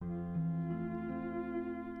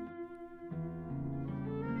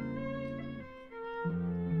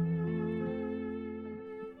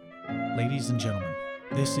Ladies and gentlemen,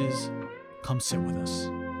 this is Come Sit With Us,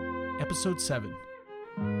 Episode 7.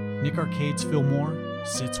 Nick Arcade's Phil Moore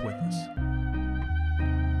sits with us.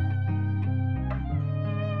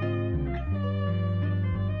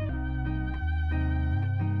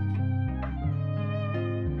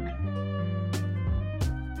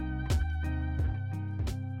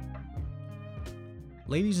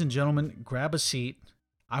 Ladies and gentlemen, grab a seat.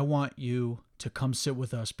 I want you to come sit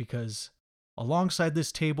with us because alongside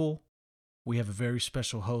this table, we have a very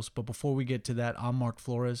special host. But before we get to that, I'm Mark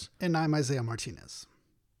Flores. And I'm Isaiah Martinez.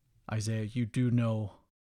 Isaiah, you do know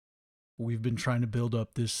we've been trying to build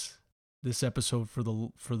up this episode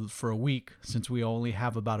for a week, since we only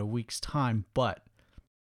have about a week's time, but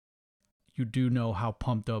you do know how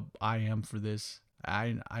pumped up I am for this.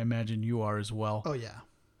 I imagine you are as well. Oh yeah.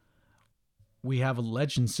 We have a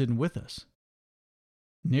legend sitting with us.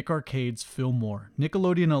 Nick Arcade's Phil Moore,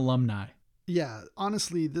 Nickelodeon alumni. Yeah,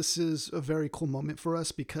 honestly, this is a very cool moment for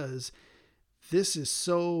us because this is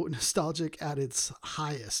so nostalgic at its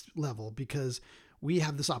highest level, because we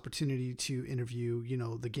have this opportunity to interview,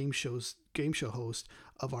 the game show host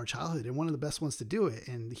of our childhood, and one of the best ones to do it.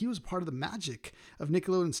 And he was part of the magic of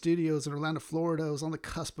Nickelodeon Studios in Orlando, Florida. It was on the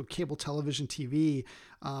cusp of cable television TV.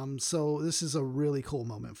 So this is a really cool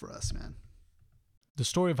moment for us, man. The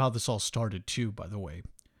story of how this all started, too, by the way,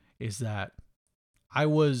 is that I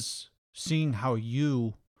was seeing how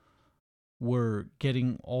you were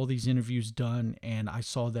getting all these interviews done, and I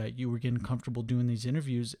saw that you were getting comfortable doing these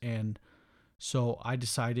interviews, and so I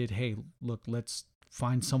decided, hey, look, let's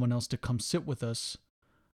find someone else to come sit with us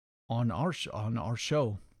on our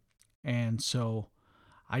show. And so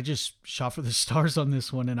I just shot for the stars on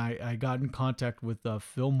this one, and I got in contact with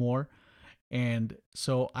Phil Moore. And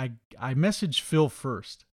so I messaged Phil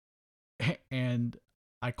first, and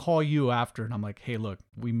I call you after, and I'm like, hey, look,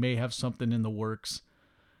 we may have something in the works.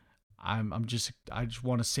 I just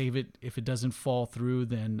want to save it. If it doesn't fall through,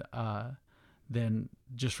 then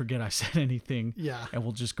just forget I said anything. Yeah. And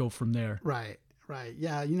we'll just go from there. Right.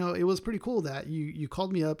 Yeah. It was pretty cool that you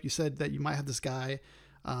called me up. You said that you might have this guy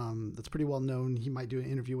that's pretty well known. He might do an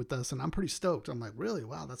interview with us, and I'm pretty stoked. I'm like, really?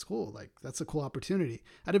 Wow, that's cool. Like, that's a cool opportunity.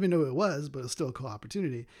 I didn't even know who it was, but it's still a cool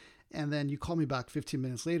opportunity. And then you call me back 15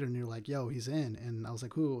 minutes later, and you're like, yo, he's in. And I was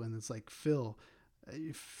like, who? And it's like, Phil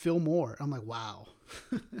Moore. I'm like, wow.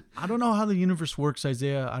 I don't know how the universe works,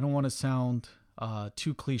 Isaiah. I don't want to sound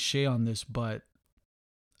too cliche on this, but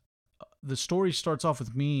the story starts off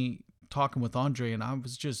with me talking with Andre, and I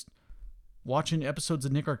was just watching episodes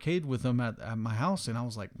of Nick Arcade with him at my house, and I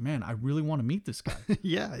was like, man, I really want to meet this guy.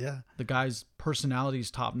 Yeah. The guy's personality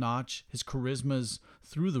is top notch. His charisma's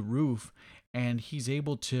through the roof, and he's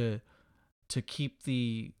able to keep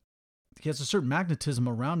he has a certain magnetism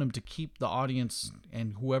around him to keep the audience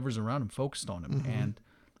and whoever's around him focused on him. Mm-hmm. And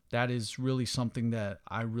that is really something that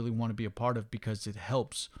I really want to be a part of, because it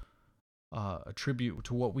helps attribute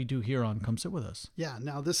to what we do here on Come Sit With Us. Yeah,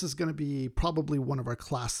 now this is going to be probably one of our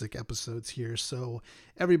classic episodes here. So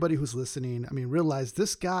everybody who's listening, realize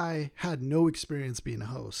this guy had no experience being a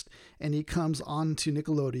host, and he comes on to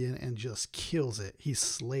Nickelodeon and just kills it. He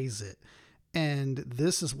slays it. And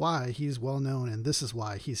this is why he's well known, and this is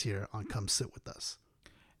why he's here on Come Sit With Us.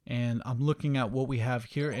 And I'm looking at what we have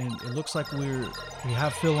here, and it looks like we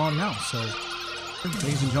have Phil on now. So,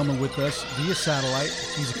 ladies and gentlemen, with us via satellite,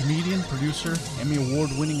 he's a comedian, producer, Emmy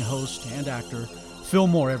Award-winning host, and actor, Phil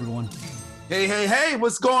Moore, everyone. Hey,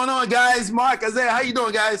 what's going on, guys? Mark, Isaiah, how you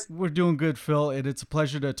doing, guys? We're doing good, Phil, and it's a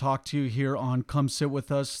pleasure to talk to you here on Come Sit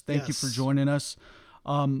With Us. Thank you for joining us.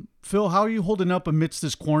 Phil, how are you holding up amidst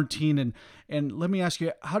this quarantine? And let me ask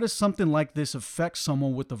you, how does something like this affect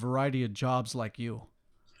someone with a variety of jobs like you?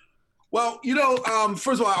 Well,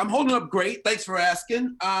 first of all, I'm holding up great. Thanks for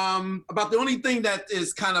asking. About the only thing that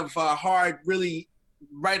is kind of hard, really,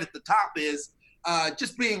 right at the top is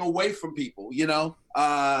just being away from people.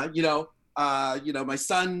 My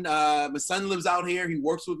son lives out here. He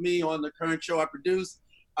works with me on the current show I produce.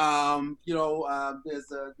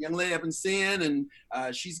 There's a young lady I've been seeing, and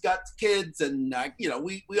she's got kids, and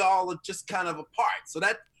we all are just kind of apart. So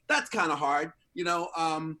that's kind of hard.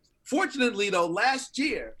 Fortunately though, last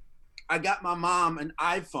year I got my mom an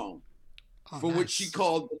iPhone, for which she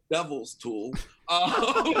called the devil's tool.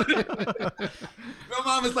 My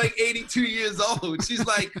mom is like 82 years old. She's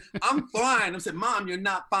like, I'm fine. I said, Mom, you're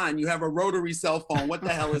not fine. You have a rotary cell phone. What the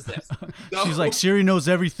hell is this? So, she's like, Siri knows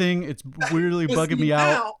everything. It's weirdly bugging me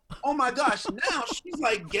out. Oh my gosh. Now she's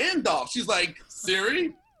like Gandalf. She's like,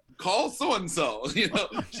 Siri, call so-and-so.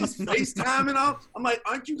 She's FaceTiming up. I'm like,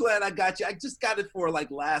 aren't you glad I got you? I just got it for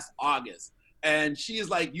like last August. And she is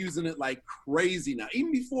like using it like crazy now.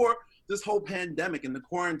 Even before this whole pandemic and the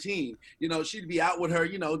quarantine. You know, she'd be out with her,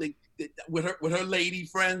 you know, with her lady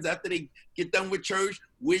friends after they get done with church.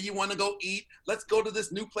 Where you want to go eat? Let's go to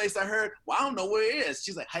this new place I heard. Well, I don't know where it is.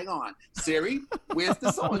 She's like, hang on, Siri, where's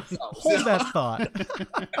the so-and-so? Hold that thought.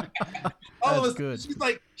 Oh, good.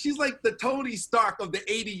 She's like the Tony Stark of the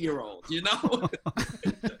 80-year-old, you know?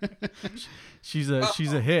 she's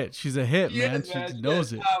a hit. She's a hit, man. She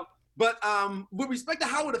knows it. But with respect to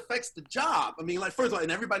how it affects the job, I mean, like, first of all,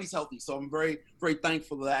 and everybody's healthy, so I'm very, very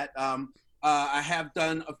thankful for that. I have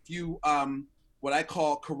done a few what I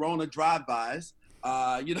call Corona drive-bys.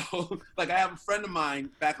 You know, like I have a friend of mine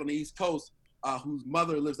back on the East Coast whose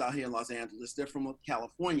mother lives out here in Los Angeles. They're from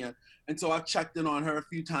California. And so I've checked in on her a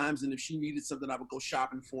few times, and if she needed something, I would go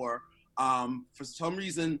shopping for her. For some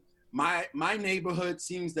reason, my neighborhood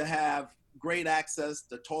seems to have great access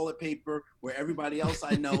to toilet paper where everybody else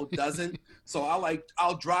I know doesn't. So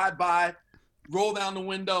I'll drive by, roll down the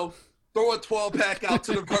window, throw a 12-pack out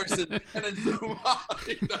to the person, and then zoom out,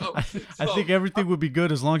 you know. I think everything would be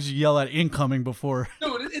good as long as you yell at incoming before.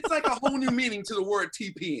 Dude, it's like a whole new meaning to the word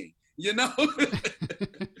TPing, you know?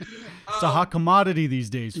 It's a hot commodity these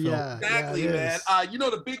days, Phil. Yeah, exactly, man. You know,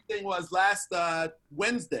 the big thing was last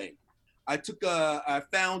Wednesday, I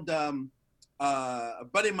found a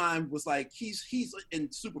buddy of mine was like, he's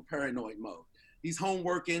in super paranoid mode. He's home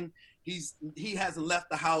working. He hasn't left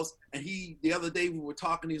the house, and the other day we were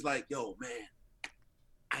talking, he's like, yo, man,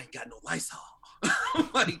 I ain't got no Lysol. I'm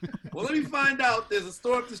like, well, let me find out. There's a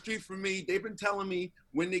store up the street from me. They've been telling me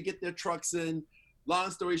when they get their trucks in. Long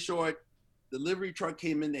story short, delivery truck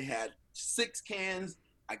came in. They had 6 cans.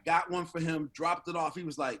 I got one for him, dropped it off. He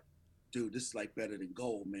was like, dude, this is like better than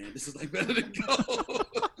gold, man. This is like better than gold.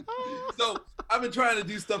 So I've been trying to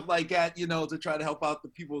do stuff like that, you know, to try to help out the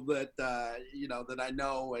people that, you know, that I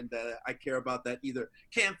know and that I care about that either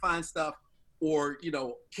can't find stuff or, you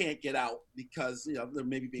know, can't get out because, you know, they're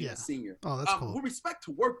maybe being a senior. Oh, that's cool. With respect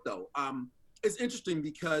to work, though, it's interesting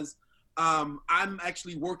because I'm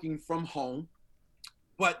actually working from home,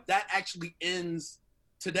 but that actually ends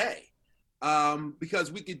today.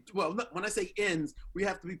 Because when I say ends, we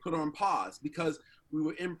have to be put on pause because we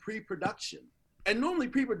were in pre-production. And normally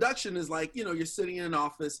pre-production is like, you know, you're sitting in an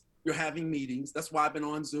office, you're having meetings. That's why I've been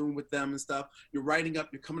on Zoom with them and stuff. You're writing up,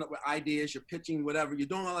 you're coming up with ideas, you're pitching, whatever, you're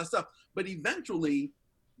doing all that stuff. But eventually,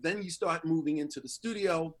 then you start moving into the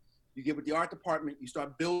studio, you get with the art department, you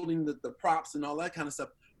start building the props and all that kind of stuff.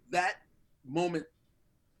 That moment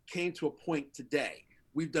came to a point today.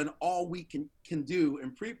 We've done all we can do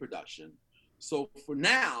in pre-production. So for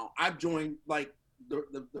now, I've joined like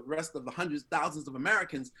the rest of the hundreds, thousands of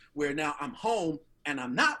Americans where now I'm home and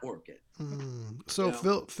I'm not working. So you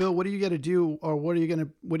know? Phil, what are you going to do or what do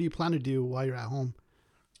you plan to do while you're at home?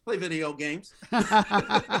 Play video games.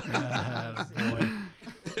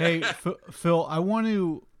 Hey, Phil, I want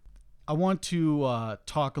to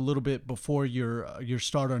talk a little bit before your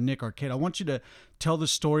start on Nick Arcade. I want you to tell the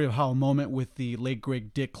story of how a moment with the late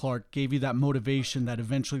great Dick Clark gave you that motivation that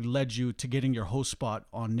eventually led you to getting your host spot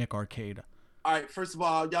on Nick Arcade. All right, first of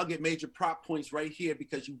all, y'all get major prop points right here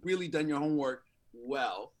because you've really done your homework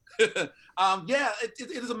well. Yeah,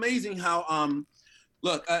 it is amazing how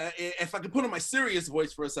look, if I could put on my serious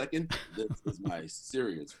voice for a second, this is my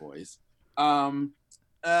serious voice.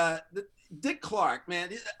 Dick Clark, man,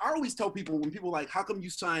 I always tell people when people are like, how come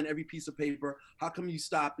you sign every piece of paper? How come you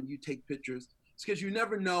stop and you take pictures? It's because you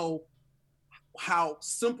never know how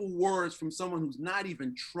simple words from someone who's not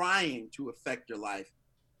even trying to affect your life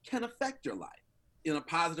can affect your life in a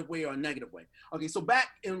positive way or a negative way. Okay, so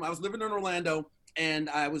I was living in Orlando and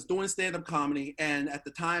I was doing stand-up comedy. And at the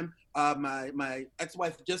time, my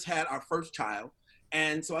ex-wife just had our first child.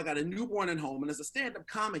 And so I got a newborn at home. And as a stand-up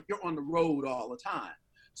comic, you're on the road all the time.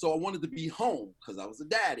 So I wanted to be home because I was a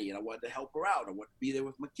daddy and I wanted to help her out. I wanted to be there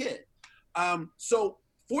with my kid. So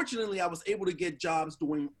fortunately, I was able to get jobs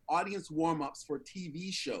doing audience warm-ups for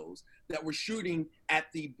TV shows that were shooting at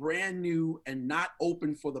the brand new and not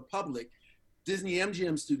open for the public Disney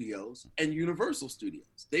MGM Studios and Universal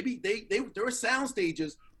Studios. Their sound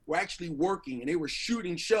stages were actually working and they were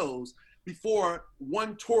shooting shows before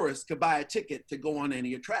one tourist could buy a ticket to go on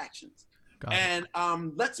any attractions. And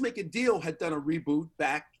Let's Make a Deal had done a reboot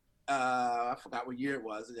back, I forgot what year it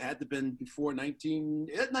was. It had to have been before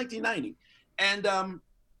 1990. And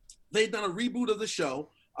they'd done a reboot of the show.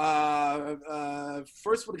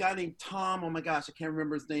 First with a guy named Tom, oh my gosh, I can't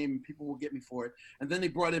remember his name. People will get me for it. And then they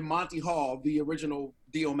brought in Monty Hall, the original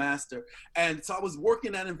Dio Master. And so I was working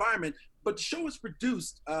in that environment, but the show was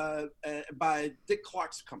produced by Dick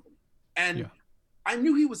Clark's company. And I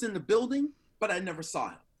knew he was in the building, but I never saw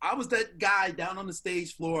him. I was that guy down on the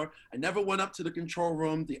stage floor. I never went up to the control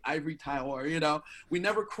room, the ivory tower, you know. We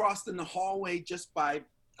never crossed in the hallway just by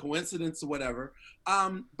coincidence or whatever.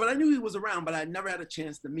 But I knew he was around, but I never had a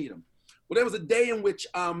chance to meet him. Well, there was a day in which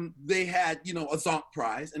they had, you know, a Zonk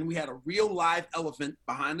prize, and we had a real live elephant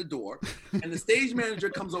behind the door. And the stage manager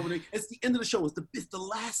comes over to me. It's the end of the show. It's the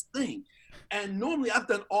last thing. And normally I've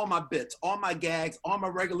done all my bits, all my gags, all my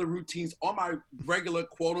regular routines, all my regular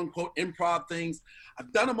quote unquote improv things.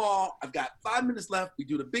 I've done them all. I've got 5 minutes left. We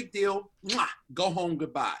do the big deal. Mwah, go home,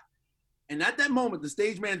 goodbye. And at that moment, the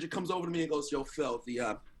stage manager comes over to me and goes, "Yo, Phil,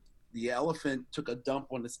 the elephant took a dump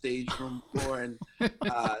on the stage room floor, and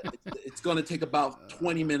it's going to take about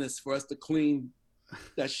 20 minutes for us to clean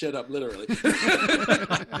that shit up, literally."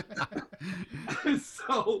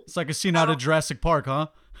 So it's like a scene out of Jurassic Park, huh?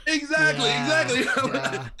 Exactly.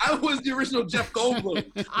 Yeah. I was the original Jeff Goldblum.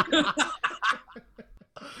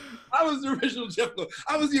 I was the original Jeff Goldblum.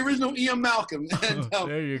 I was the original Ian Malcolm. And,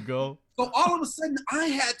 there you go. So all of a sudden, I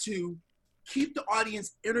had to keep the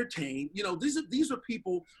audience entertained. You know, these are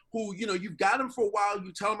people who, you know, you've got them for a while,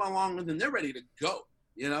 you tell them how long, and then they're ready to go,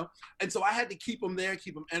 you know? And so I had to keep them there,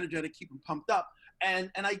 keep them energetic, keep them pumped up. And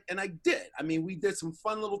I did. I mean, we did some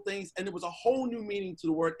fun little things, and it was a whole new meaning to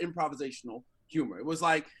the word improvisational humor. It was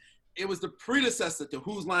like, it was the predecessor to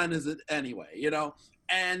Whose Line Is It Anyway, you know?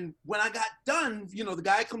 And when I got done, you know, the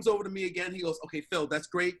guy comes over to me again. He goes, "Okay, Phil, that's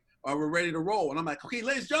great. We're ready to roll." And I'm like, "Okay,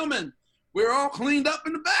 ladies and gentlemen, we're all cleaned up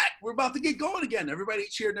in the back. We're about to get going again." Everybody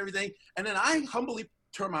cheered and everything. And then I humbly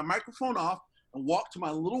turned my microphone off and walked to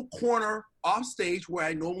my little corner off stage where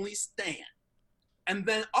I normally stand. And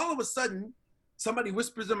then all of a sudden, somebody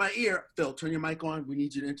whispers in my ear, "Phil, turn your mic on. We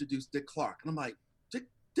need you to introduce Dick Clark." And I'm like,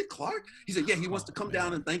 Dick Clark? He said, "Yeah, he wants to come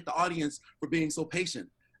down and thank the audience for being so patient."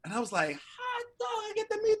 And I was like, "How do I get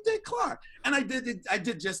to meet Dick Clark?" And I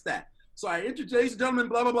did just that. So I introduced, "Ladies and gentlemen,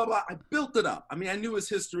 blah, blah, blah, blah." I built it up. I mean, I knew his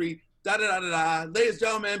history, da-da-da-da-da. "Ladies and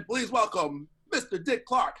gentlemen, please welcome Mr. Dick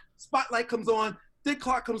Clark." Spotlight comes on. Dick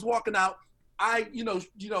Clark comes walking out. I, you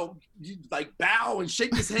like bow and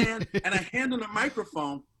shake his hand, and I hand him the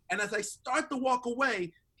microphone. And as I start to walk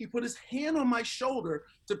away, he put his hand on my shoulder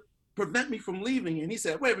to prevent me from leaving. And he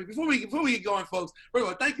said, "Wait a minute, before we get going, folks, first of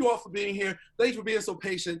all, thank you all for being here. Thanks for being so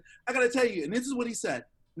patient. I got to tell you," and this is what he said,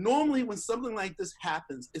 "normally when something like this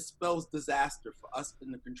happens, it spells disaster for us in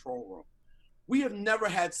the control room. We have never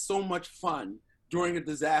had so much fun during a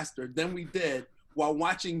disaster than we did while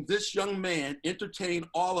watching this young man entertain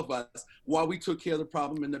all of us while we took care of the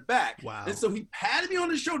problem in the back." Wow. And so he patted me on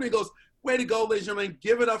the shoulder and he goes, "Way to go, ladies and gentlemen.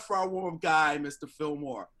 Give it up for our warm guy, Mr. Phil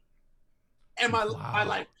Moore." And my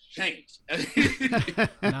life changed.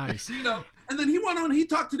 Nice. You know, and then he went on, he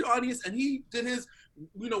talked to the audience, and he did his,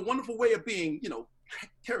 you know, wonderful way of being, you know,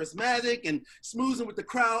 charismatic and smoozing with the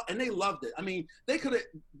crowd, and they loved it. I mean, they could have,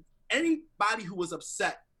 anybody who was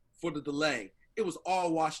upset for the delay, it was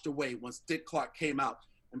all washed away once Dick Clark came out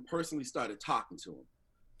and personally started talking to him.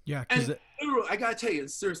 Yeah. And I got to tell you,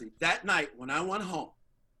 seriously, that night when I went home,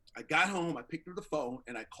 I got home, I picked up the phone,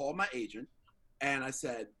 and I called my agent, and I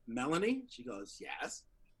said, "Melanie?" She goes, "Yes."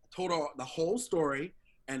 I told her the whole story,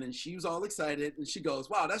 and then she was all excited, and she goes,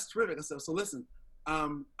 "Wow, that's terrific." I said, "So listen,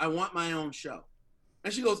 I want my own show."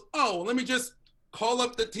 And she goes, "Oh, well, let me just call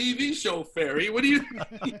up the TV show, Fairy. What do you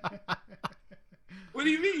what do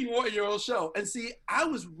you mean you want your own show?" And see, I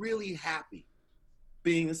was really happy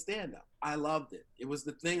being a stand-up. I loved it. It was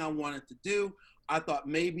the thing I wanted to do. I thought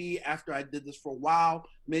maybe after I did this for a while,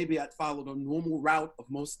 maybe I'd follow the normal route of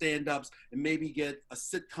most stand-ups and maybe get a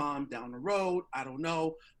sitcom down the road. I don't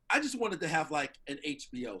know. I just wanted to have like an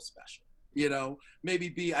HBO special, you know,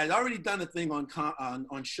 maybe I'd already done a thing on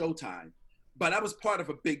Showtime, but I was part of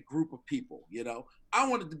a big group of people, you know. I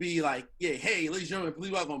wanted to be like, "Yeah, hey, ladies and gentlemen,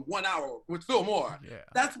 please welcome 1 hour with Phil Moore." Yeah.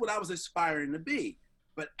 That's what I was aspiring to be.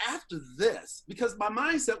 But after this, because my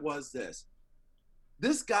mindset was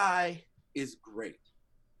this guy is great.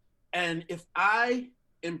 And if I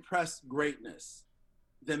impress greatness,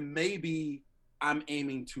 then maybe I'm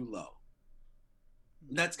aiming too low.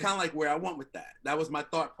 That's kind of like where I went with that. That was my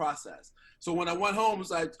thought process. So when I went home,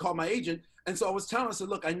 so I called my agent. And so I was telling her, I said,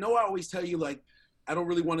 "Look, I know I always tell you, like, I don't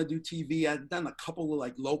really want to do TV. I've done a couple of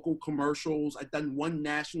like local commercials. I've done one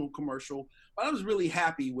national commercial, but I was really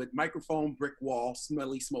happy with microphone, brick wall,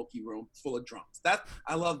 smelly, smoky room full of drums.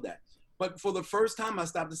 I love that. But for the first time, I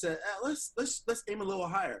stopped and said, let's aim a little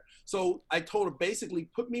higher." So I told her, basically,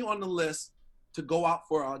 put me on the list to go out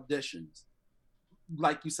for auditions,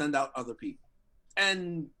 like you send out other people.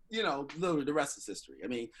 And, you know, literally the rest is history. I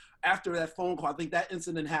mean, after that phone call, I think that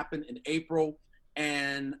incident happened in April,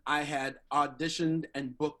 and I had auditioned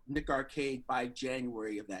and booked Nick Arcade by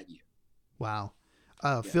January of that year. Wow.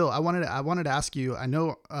 Phil, I wanted to ask you. I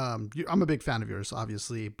know I'm a big fan of yours,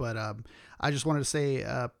 obviously, but I just wanted to say,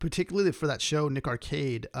 particularly for that show, Nick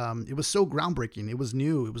Arcade, it was so groundbreaking. It was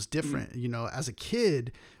new. It was different. You know, as a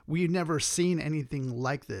kid, we've never seen anything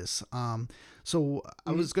like this. So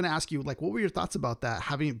I was going to ask you, like, what were your thoughts about that?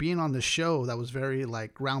 Being on the show that was very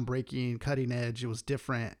like groundbreaking, cutting edge. It was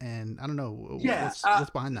different, and I don't know what's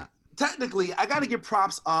behind that. Technically, I got to give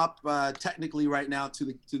props up technically right now to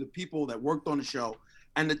the people that worked on the show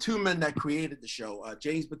and the two men that created the show,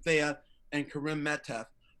 James Bethea and Karim Metef.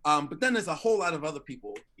 But then there's a whole lot of other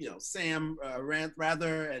people, you know, Sam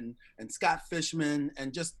Rather and Scott Fishman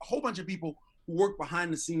and just a whole bunch of people who work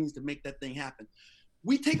behind the scenes to make that thing happen.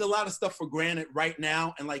 We take a lot of stuff for granted right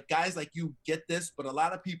now, and like guys like you get this, but a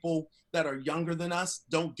lot of people that are younger than us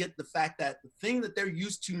don't get the fact that the thing that they're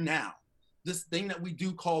used to now, this thing that we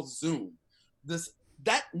do called Zoom,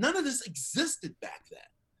 none of this existed back then.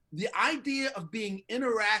 The idea of being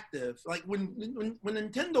interactive, like when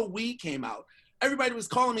Nintendo Wii came out, everybody was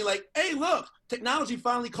calling me like, "Hey, look, technology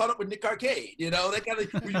finally caught up with Nick Arcade." You know, that kind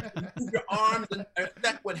of move your arms and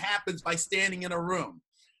affect what happens by standing in a room,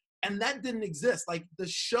 and that didn't exist. Like the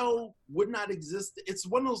show would not exist. It's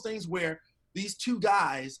one of those things where these two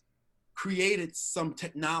guys created some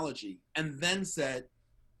technology and then said,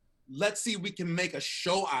 "Let's see if we can make a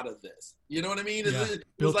show out of this." You know what I mean? Yeah, it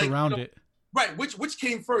built was like, around you know, it. Right, which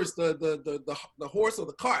came first, the horse or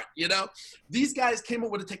the cart? You know, these guys came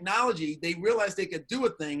up with a technology. They realized they could do a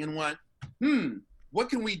thing and went, what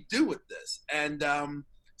can we do with this? And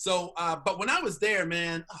but when I was there,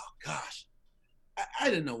 man, oh gosh, I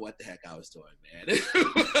didn't know what the heck I was doing, man.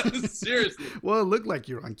 Seriously. Well, it looked like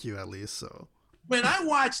you're on cue at least, so. When I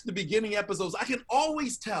watched the beginning episodes, I can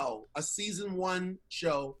always tell a season 1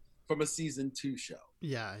 show from a season 2 show.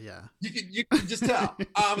 Yeah. You can just tell.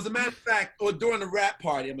 As a matter of fact, or during the rap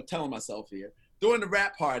party, I'm telling myself here, during the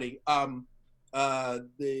rap party, for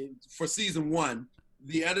season 1,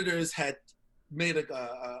 the editors had made a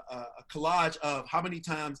collage of how many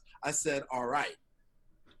times I said "all right."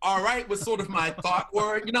 All right was sort of my thought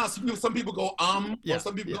word. You know, some people go or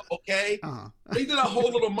some people go okay. Uh-huh. They did a whole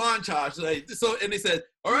little montage. And they said,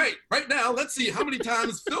 "All right, right now, let's see how many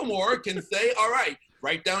times Fillmore can say all right.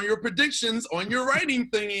 Write down your predictions on your writing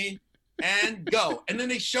thingy and go." And then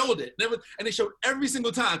they showed it. And they showed every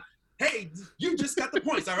single time, "Hey, you just got the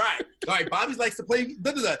points. All right. All right, Bobby likes to play.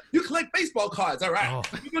 You collect baseball cards. All right. Oh.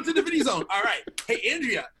 You go to the video zone. All right. Hey,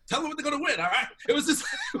 Andrea, tell them what they're going to win. All right." It was just...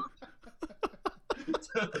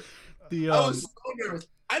 I was so nervous.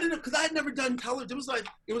 I didn't know, because I had never done television.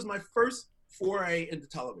 It was my first foray into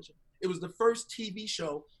television. It was the first TV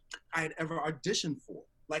show I had ever auditioned for.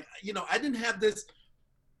 Like, you know, I didn't have this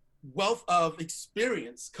wealth of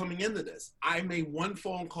experience coming into this. I made one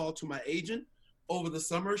phone call to my agent over the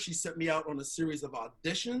summer. She sent me out on a series of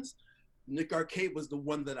auditions. Nick Arcade was the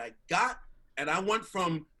one that I got. And I went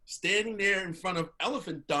from standing there in front of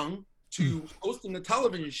elephant dung to hosting a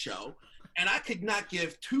television show. And I could not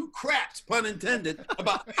give two craps, pun intended,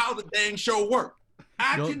 about how the dang show worked.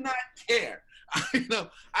 I could not care.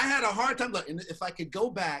 I had a hard time. Look, and if I could go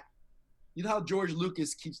back, you know how George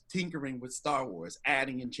Lucas keeps tinkering with Star Wars,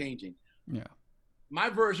 adding and changing. Yeah. My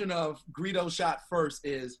version of Greedo Shot First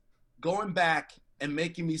is going back and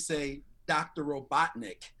making me say Dr.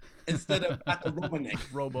 Robotnik instead of Dr. Robotnik.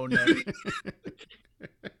 Robonek.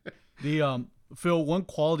 Phil, one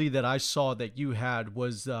quality that I saw that you had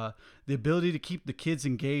was the ability to keep the kids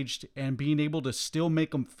engaged and being able to still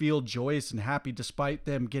make them feel joyous and happy despite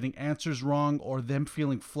them getting answers wrong or them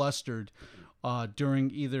feeling flustered during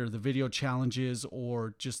either the video challenges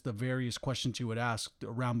or just the various questions you would ask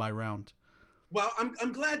round by round. Well,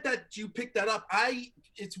 I'm glad that you picked that up.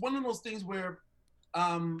 It's one of those things where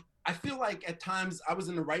I feel like at times I was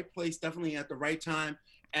in the right place, definitely at the right time.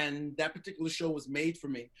 And that particular show was made for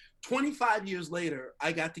me. 25 years later,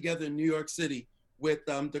 I got together in New York City with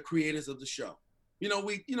the creators of the show.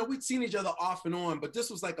 We'd seen each other off and on, but this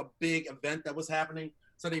was like a big event that was happening.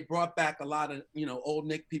 So they brought back a lot of, old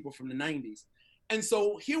Nick people from the 90s. And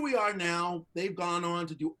so here we are now. They've gone on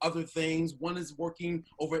to do other things. One is working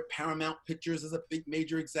over at Paramount Pictures as a big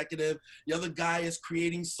major executive. The other guy is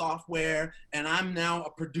creating software, and I'm now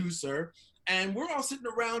a producer. And we're all sitting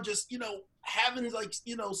around just, having like,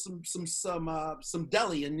 some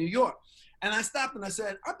deli in New York. And I stopped and I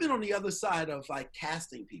said, I've been on the other side of like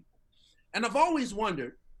casting people. And I've always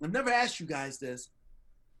wondered, I've never asked you guys this,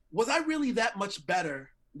 was I really that much better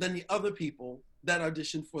than the other people that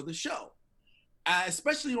auditioned for the show?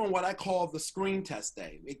 Especially on what I call the screen test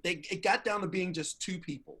day. It got down to being just two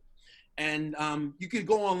people. And you could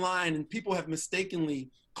go online and people have mistakenly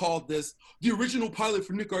called this the original pilot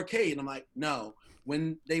for Nick Arcade. And I'm like, no,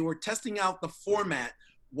 when they were testing out the format,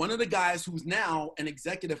 one of the guys who's now an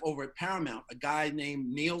executive over at Paramount, a guy named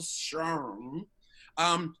Neil Sherm,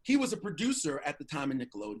 he was a producer at the time in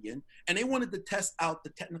Nickelodeon, and they wanted to test out the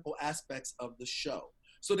technical aspects of the show.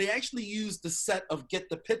 So they actually used the set of Get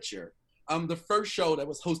the Picture, the first show that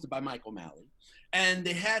was hosted by Mike O'Malley. And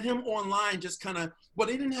they had him online just kind of, well,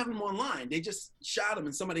 they didn't have him online. They just shot him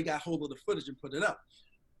and somebody got hold of the footage and put it up.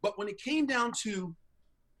 But when it came down to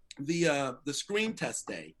the screen test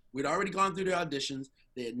day, we'd already gone through the auditions.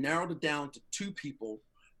 They had narrowed it down to 2 people,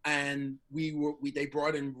 and they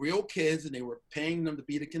brought in real kids, and they were paying them to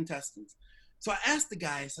be the contestants. So I asked the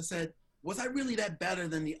guys, I said, was I really that better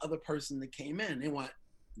than the other person that came in? They went,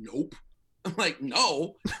 nope. I'm like,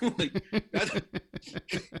 no. Like,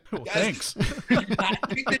 well, thanks. Can you not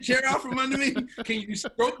take the chair out from under me? Can you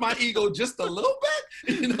stroke my ego just a little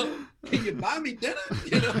bit? You know, can you buy me dinner?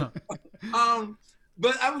 You know.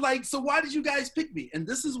 But I was like, so why did you guys pick me? And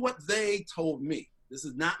this is what they told me. This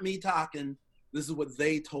is not me talking. This is what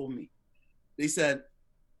they told me. They said,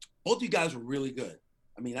 both of you guys were really good.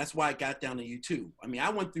 I mean, that's why I got down to you too. I mean, I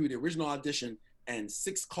went through the original audition and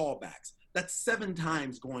 6 callbacks. That's 7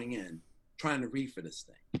 times going in, trying to read for this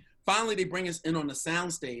thing. Finally, they bring us in on the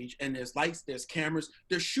sound stage, and there's lights, there's cameras.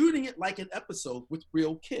 They're shooting it like an episode with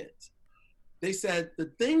real kids. They said,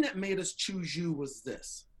 the thing that made us choose you was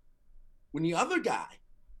this. When the other guy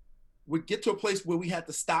would get to a place where we had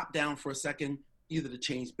to stop down for a second, either to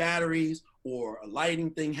change batteries or a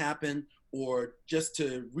lighting thing happened, or just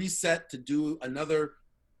to reset to do another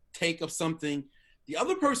take of something, the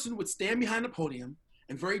other person would stand behind the podium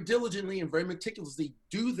and very diligently and very meticulously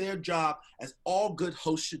do their job as all good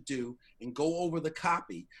hosts should do and go over the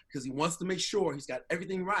copy, because he wants to make sure he's got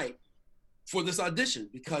everything right for this audition,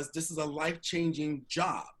 because this is a life-changing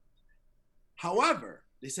job. However,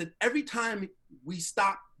 they said every time we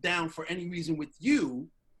stopped down for any reason with you,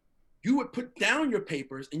 you would put down your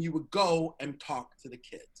papers and you would go and talk to the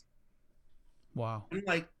kids. Wow. I'm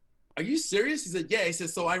like, are you serious? He said, yeah. He said,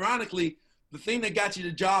 so ironically, the thing that got you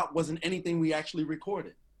the job wasn't anything we actually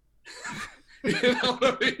recorded. You know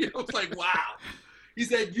what I mean? I was like, wow. He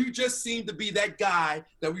said, you just seem to be that guy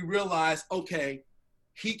that we realized, okay,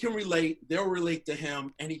 he can relate, they'll relate to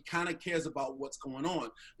him, and he kind of cares about what's going on.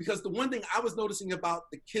 Because the one thing I was noticing about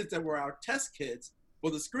the kids that were our test kids for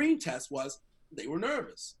the screen test was they were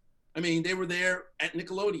nervous. I mean, they were there at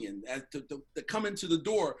Nickelodeon. To come into the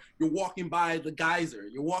door, you're walking by the Geyser.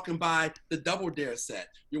 You're walking by the Double Dare set.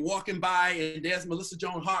 You're walking by, and there's Melissa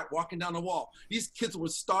Joan Hart walking down the wall. These kids were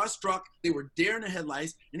starstruck. They were deer in the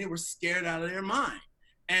headlights, and they were scared out of their mind.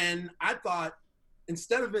 And I thought,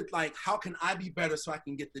 instead of it like, how can I be better so I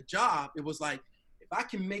can get the job? It was like, if I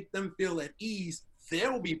can make them feel at ease,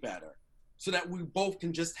 they'll be better, so that we both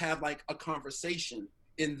can just have like a conversation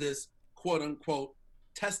in this quote unquote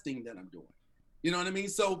testing that I'm doing. You know what I mean?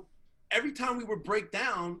 So every time we would break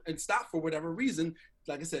down and stop for whatever reason,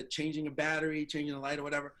 like I said, changing a battery, changing a light or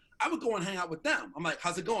whatever, I would go and hang out with them. I'm like,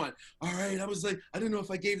 how's it going? All right. I was like, I didn't know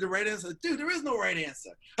if I gave the right answer. Dude, there is no right answer.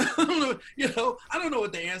 I don't know, I don't know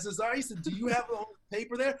what the answers are. He said, do you have them on the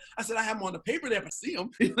paper there? I said, I have them on the paper there, but I see them,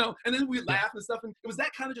 and then we laugh and stuff. And it was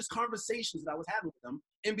that kind of just conversations that I was having with them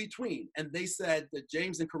in between. And they said that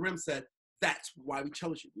James and Karim said, that's why we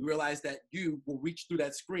chose you. We realized that you will reach through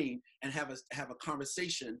that screen and have a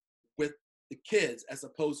conversation with the kids, as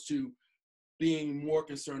opposed to being more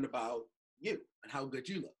concerned about you and how good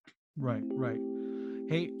you look. Right.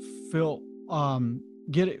 Hey, Phil,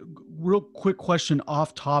 get it real quick question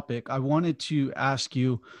off topic. I wanted to ask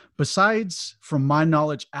you, besides, from my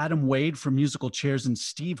knowledge, Adam Wade from Musical Chairs and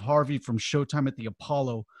Steve Harvey from Showtime at the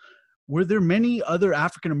Apollo, were there many other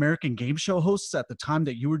African-American game show hosts at the time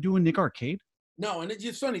that you were doing Nick Arcade? No, and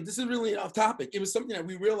it's funny. This is really off topic. It was something that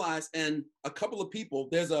we realized, and a couple of people.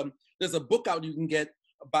 There's a book out you can get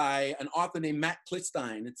by an author named Matt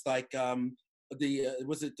Klitzstein. It's like the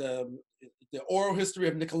oral history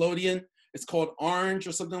of Nickelodeon. It's called Orange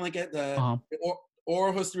or something like that. The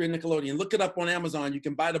oral history of Nickelodeon. Look it up on Amazon. You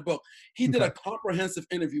can buy the book. He did a comprehensive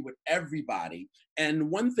interview with everybody.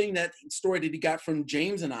 And one thing, that story that he got from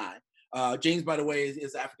James and I. James, by the way,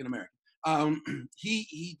 is African American.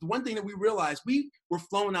 One thing that we realized, we were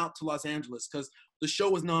flown out to Los Angeles because the show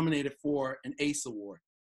was nominated for an ACE Award.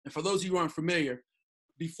 And for those of you who aren't familiar,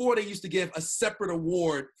 before they used to give a separate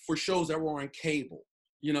award for shows that were on cable.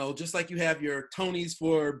 Just like you have your Tonys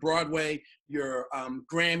for Broadway, your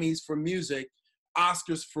Grammys for music,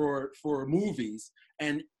 Oscars for movies,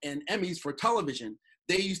 and Emmys for television.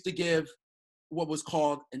 They used to give what was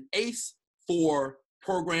called an ACE for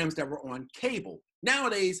programs that were on cable.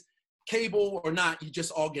 Nowadays, cable or not, you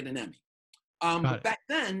just all get an Emmy. But back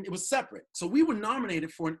then it was separate. So we were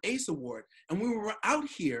nominated for an ACE award, and when we were out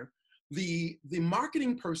here, the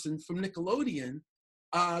marketing person from Nickelodeon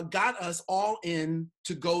got us all in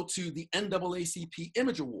to go to the NAACP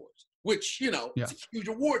Image Awards, which, you know, it's a huge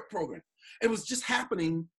award program. It was just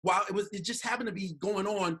happening it just happened to be going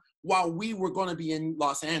on while we were going to be in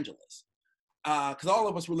Los Angeles, because all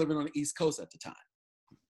of us were living on the East Coast at the time.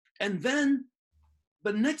 And then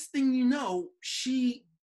the next thing you know, she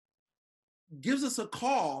gives us a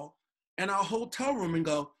call in our hotel room and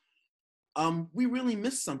go, we really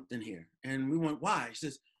missed something here. And we went, why? She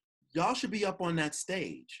says, y'all should be up on that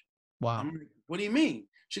stage. Wow. I'm like, what do you mean?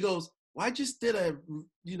 She goes, well, I just did a,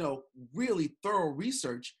 really thorough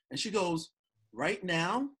research. And she goes, right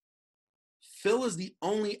now, Phil is the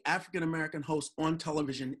only African-American host on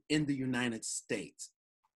television in the United States.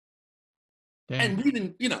 Damn. And we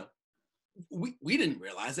didn't, we didn't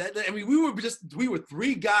realize that. I mean, we were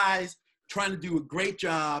three guys trying to do a great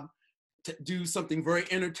job, to do something very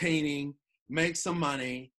entertaining, make some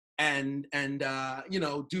money, and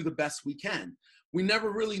do the best we can. We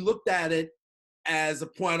never really looked at it as a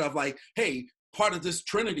point of like, hey, part of this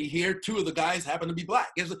trinity here, two of the guys happen to be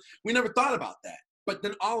black. We never thought about that. But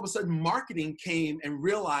then all of a sudden marketing came and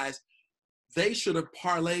realized they should have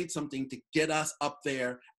parlayed something to get us up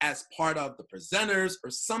there as part of the presenters or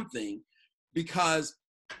something, because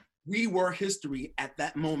we were history at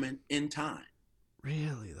that moment in time.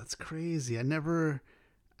 Really? That's crazy. I never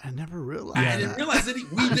realized. I didn't realize that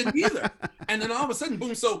we didn't either. And then all of a sudden,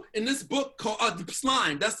 boom. So in this book called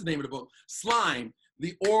Slime, that's the name of the book, Slime,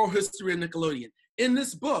 The Oral History of Nickelodeon. In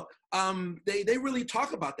this book, they really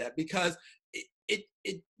talk about that, because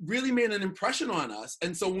it really made an impression on us.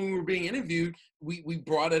 And so when we were being interviewed, we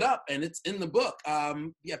brought it up, and it's in the book.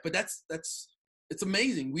 But it's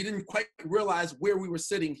amazing. We didn't quite realize where we were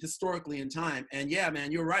sitting historically in time. And yeah,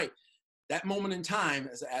 man, you're right. That moment in time,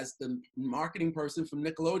 as the marketing person from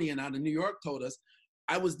Nickelodeon out of New York told us,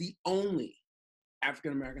 I was the only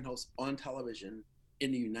African-American host on television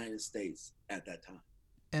in the United States at that time.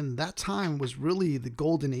 And that time was really the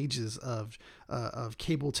golden ages of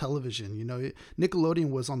cable television. Nickelodeon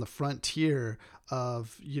was on the frontier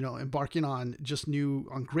of embarking on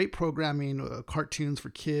on great programming, cartoons for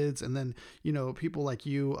kids, and then people like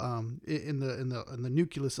you in the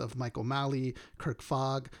nucleus of Mike O'Malley, Kirk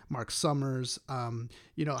Fogg, Mark Summers.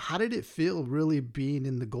 How did it feel really being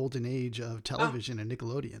in the golden age of television and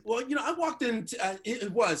Nickelodeon? Well, I walked in.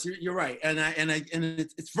 You're right, and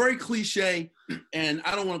it's very cliche, and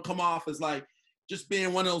I don't want to come off as like just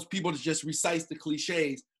being one of those people that just recites the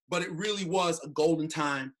cliches, but it really was a golden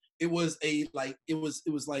time. It was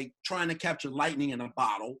like trying to capture lightning in a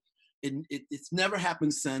bottle. It's never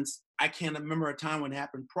happened since. I can't remember a time when it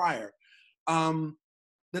happened prior.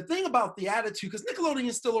 The thing about the attitude, because Nickelodeon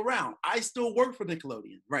is still around. I still work for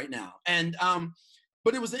Nickelodeon right now. And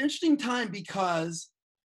but it was an interesting time because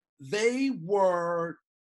they were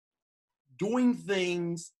doing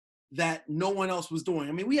things that no one else was doing.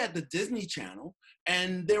 I mean, we had the Disney Channel,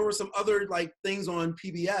 and there were some other like things on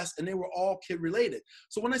PBS, and they were all kid related.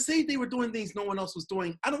 So when I say they were doing things no one else was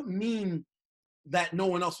doing, I don't mean that no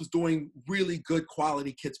one else was doing really good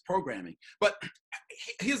quality kids programming. But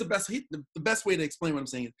here's the best way to explain what I'm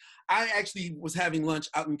saying. I actually was having lunch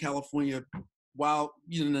out in California while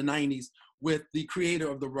in the 90s with the creator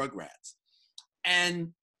of the Rugrats.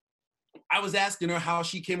 And I was asking her how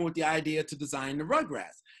she came up with the idea to design the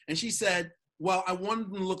Rugrats. And she said, well, I wanted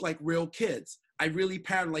them to look like real kids. I really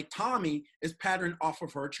patterned, like Tommy is patterned off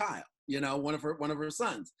of her child, one of her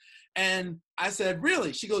sons. And I said,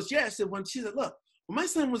 really? She goes, yeah. I said, she said, look, when my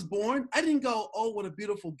son was born, I didn't go, oh, what a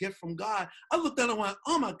beautiful gift from God. I looked at him and went,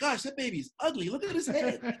 oh my gosh, that baby's ugly. Look at his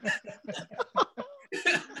head.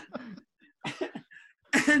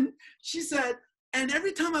 And she said, and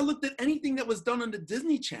every time I looked at anything that was done on the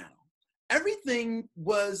Disney Channel, everything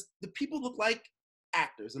was, the people looked like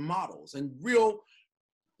actors and models and real,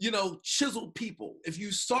 chiseled people. If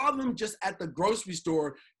you saw them just at the grocery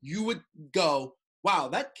store, you would go, wow,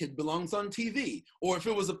 that kid belongs on TV. Or if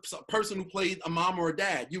it was a person who played a mom or a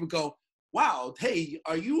dad, you would go, wow, hey,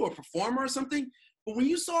 are you a performer or something? But when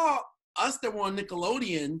you saw us that were on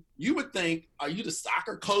Nickelodeon, you would think, are you the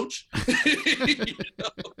soccer coach?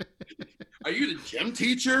 Are you the gym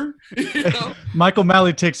teacher? Mike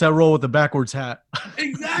O'Malley takes that role with the backwards hat.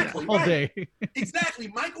 Exactly. All day. Exactly.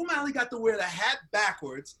 Mike O'Malley got to wear the hat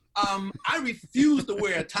backwards. I refused to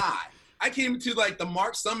wear a tie. I came to like the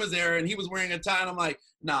Mark Summers era and he was wearing a tie and I'm like,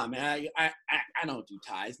 nah, man, I don't do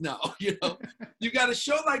ties. No, you got a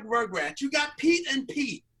show like Rugrats. You got Pete and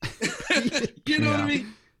Pete. You know what I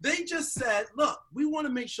mean? They just said, look, we want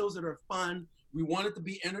to make shows that are fun. We want it to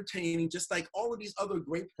be entertaining, just like all of these other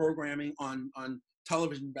great programming on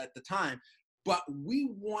television at the time. But we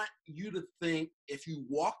want you to think if you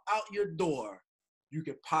walk out your door, you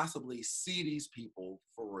could possibly see these people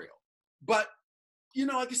for real. But, you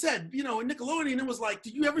know, like I said, you know, in Nickelodeon, it was like,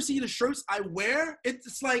 did you ever see the shirts I wear?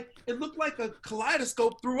 It's like, it looked like a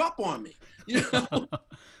kaleidoscope threw up on me, you know?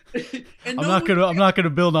 I'm not gonna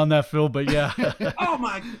build on that, Phil, but yeah. Oh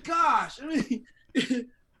my gosh. I mean,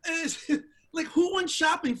 it's like, who went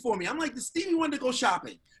shopping for me? I'm like, the Stevie Wonder go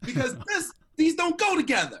shopping because these don't go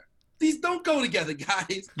together. These don't go together,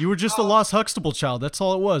 guys. You were just a lost Huxtable child. That's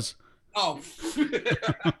all it was. Oh,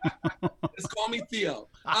 just call me Theo.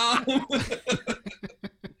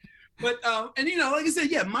 But and you know, like I said,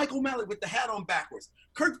 yeah, Mike O'Malley with the hat on backwards.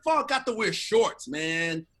 Kurt Fogg got to wear shorts,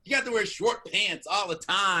 man. You got to wear short pants all the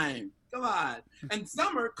time. Come on. And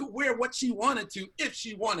Summer could wear what she wanted to if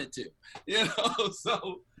she wanted to. You know,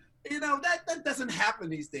 so you know that doesn't happen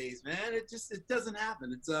these days, man. It doesn't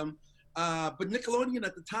happen. It's but Nickelodeon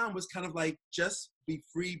at the time was kind of like, just be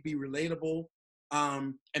free, be relatable,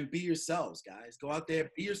 and be yourselves, guys. Go out there,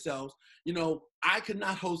 be yourselves. You know, I could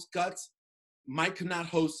not host Guts. Mike could not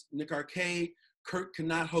host Nick Arcade. Kurt could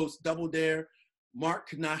not host Double Dare. Mark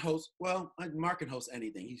could not host, well, Mark can host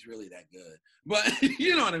anything. He's really that good. But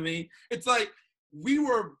you know what I mean? It's like we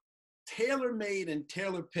were tailor-made and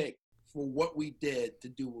tailor-picked for what we did to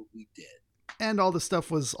do what we did. And all the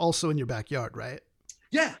stuff was also in your backyard, right?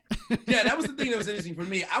 Yeah. Yeah, that was the thing that was interesting for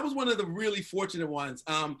me. I was one of the really fortunate ones.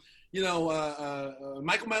 You know,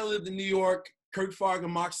 Michael O'Malley lived in New York. Kurt Fogg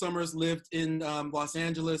and Mark Summers lived in Los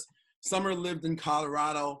Angeles. Summer lived in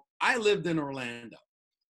Colorado. I lived in Orlando.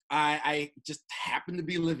 I just happened to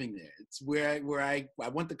be living there. It's where I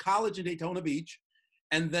went to college in Daytona Beach,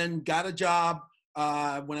 and then got a job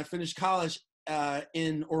when I finished college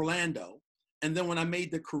in Orlando. And then when I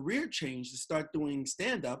made the career change to start doing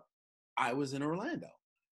stand-up, I was in Orlando.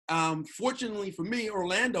 Fortunately for me,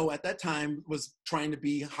 Orlando at that time was trying to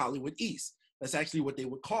be Hollywood East. That's actually what they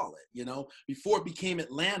would call it, you know. Before it became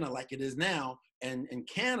Atlanta like it is now, and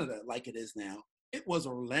Canada like it is now, it was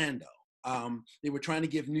Orlando. They were trying to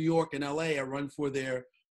give New York and LA a run for their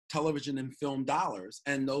television and film dollars.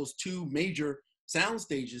 And those two major sound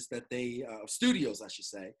stages that they, studios, I should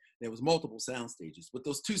say, there was multiple sound stages, but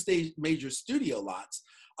those two major studio lots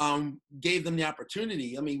gave them the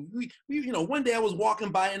opportunity. I mean, we, you know, one day I was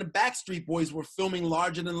walking by and the Backstreet Boys were filming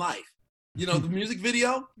Larger Than Life, you know, the music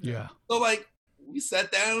video. Yeah. So like, we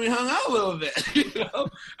sat down and we hung out a little bit, you know?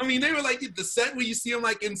 I mean, they were like the set where you see them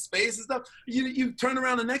like in space and stuff. You turn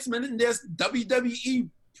around the next minute and there's WWE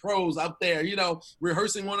pros out there, you know,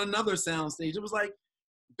 rehearsing on another sound stage. It was like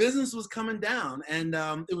business was coming down, and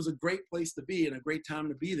it was a great place to be and a great time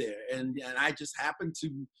to be there. And I just happened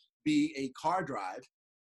to be a car drive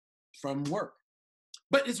from work.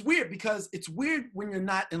 But it's weird because it's weird when you're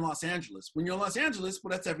not in Los Angeles. When you're in Los Angeles,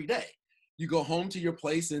 well, that's every day. You go home to your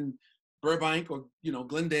place in Burbank or, you know,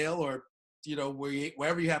 Glendale or, you know,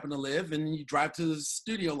 wherever you happen to live, and you drive to the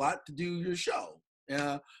studio lot to do your show.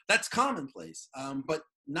 That's commonplace, but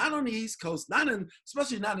not on the East Coast,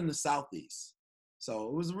 especially not in the Southeast. So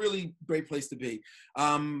it was a really great place to be.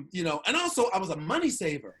 You know, and also I was a money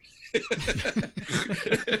saver.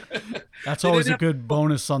 That's always a good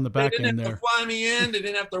bonus on the back end there. They didn't have to fly me in. They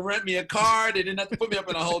didn't have to rent me a car. They didn't have to put me up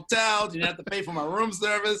in a hotel. They didn't have to pay for my room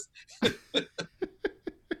service.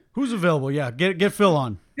 Who's available? Yeah, get Phil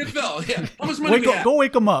on. Get Phil, yeah. How much money do we have? Go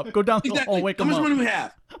wake him up. Go down the exactly. hall, wake him up. How much money we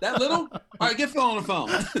have? That little? All right, get Phil on the phone.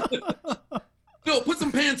 Phil, put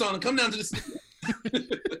some pants on and come down to the studio.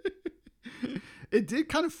 It did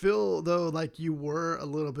kind of feel though like you were a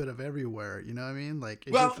little bit of everywhere. You know what I mean? Like,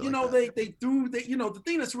 well, you know, they you know, the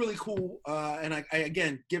thing that's really cool, and I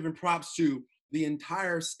again giving props to the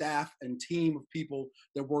entire staff and team of people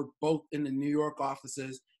that worked both in the New York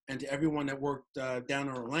offices and to everyone that worked down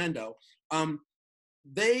in Orlando.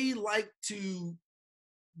 They like to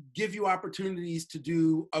give you opportunities to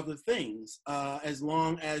do other things as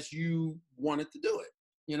long as you wanted to do it,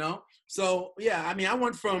 you know? So, yeah, I mean, I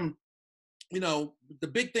went from, you know, the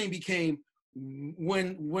big thing became,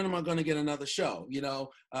 when am I going to get another show? You know,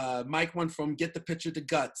 Mike went from Get the Picture to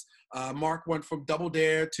Guts. Mark went from Double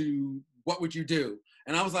Dare to What Would You Do?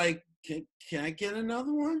 And I was like, can I get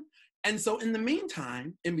another one? And so in the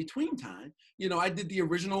meantime, in between time, you know, I did the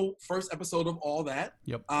original first episode of All That.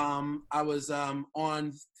 Yep. I was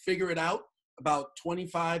on Figure It Out about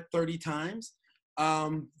 25, 30 times.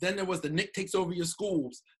 Then there was the Nick Takes Over Your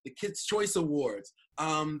Schools, the Kids' Choice Awards,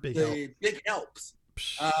 Big Helps,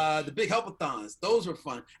 the Big Helpathons. Those were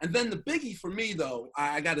fun. And then the biggie for me, though,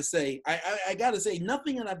 I got to say, I got to say,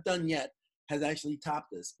 nothing that I've done yet has actually topped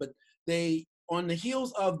this. But they on the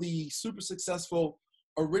heels of the super successful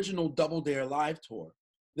original Double Dare live tour,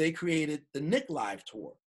 they created the Nick Live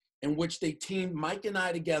Tour, in which they teamed Mike and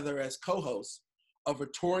I together as co-hosts of a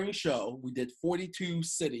touring show. We did 42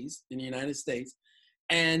 cities in the United States,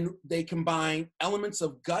 and they combined elements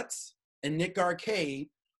of Guts and Nick Arcade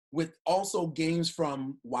with also games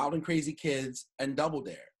from Wild and Crazy Kids and Double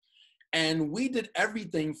Dare. And we did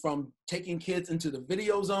everything from taking kids into the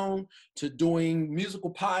video zone to doing musical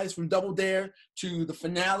pies from Double Dare to the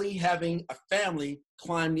finale having a family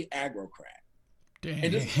climb the aggro crag. Dang.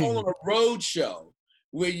 And this is all on a road show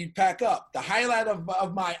where you pack up. The highlight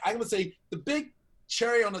of my, I would say the big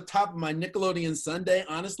cherry on the top of my Nickelodeon Sunday,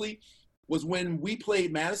 honestly, was when we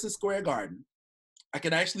played Madison Square Garden. I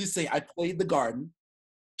can actually say I played the Garden,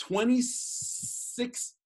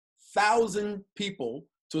 26,000 people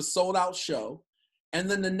to a sold out show. And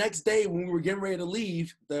then the next day when we were getting ready to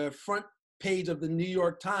leave, the front page of the New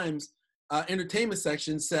York Times entertainment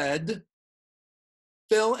section said,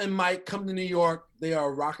 Phil and Mike come to New York. They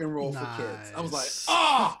are rock and roll for kids. I was like,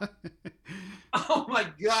 oh my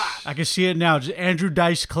God. I can see it now. Just Andrew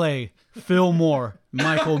Dice Clay, Phil Moore,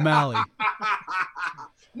 Mike O'Malley.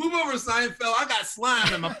 Move over, Seinfeld. I got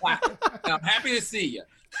slime in my pocket. I'm happy to see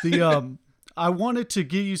you. I wanted to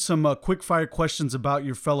give you some quick fire questions about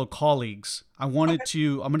your fellow colleagues. I'm going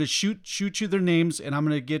to shoot you their names, and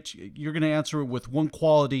you're going to answer it with one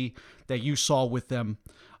quality that you saw with them.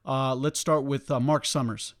 Let's start with Mark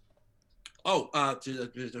Summers.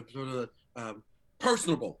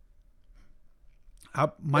 Personable.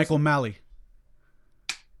 Mike O'Malley.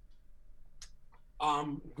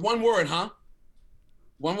 One word, huh?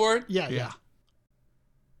 One word? Yeah.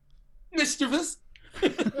 Mischievous.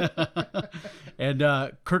 And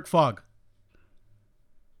Kirk Fogg.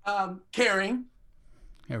 Caring.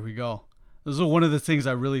 There we go. This is one of the things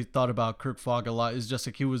I really thought about Kirk Fogg a lot, is just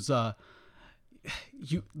like he was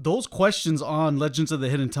those questions on Legends of the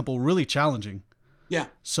Hidden Temple really challenging. Yeah.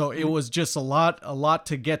 So it was just a lot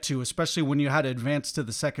to get to, especially when you had to advance to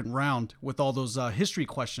the second round with all those history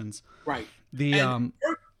questions. Right.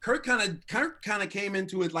 Kirk kind of came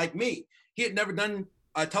into it like me. He had never done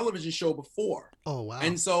a television show before. Oh, wow.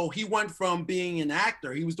 And so he went from being an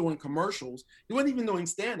actor, he was doing commercials. He wasn't even doing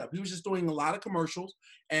stand-up. He was just doing a lot of commercials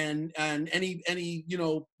and any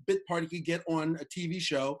bit part he could get on a TV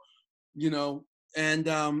show, and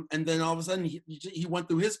then all of a sudden he went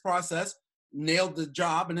through his process, nailed the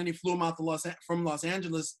job, and then he flew him out from Los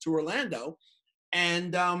Angeles to Orlando,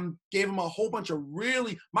 and gave him a whole bunch of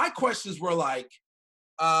my questions were like,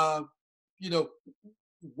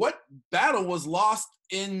 what battle was lost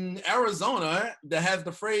in Arizona that has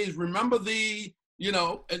the phrase, remember the,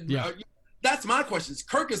 that's my questions.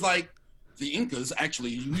 Kirk is like, the Incas actually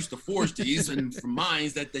used to forge these and from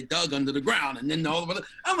mines that they dug under the ground. And then all of it,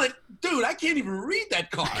 I'm like, dude, I can't even read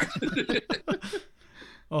that card.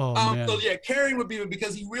 Man. So yeah, caring would be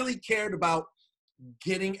because he really cared about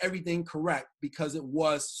getting everything correct because it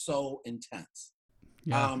was so intense.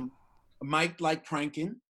 Yeah. Mike liked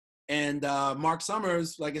pranking. And Mark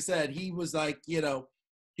Summers, like I said, he was like, he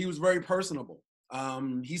was very personable.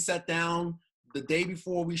 He sat down the day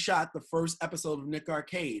before we shot the first episode of Nick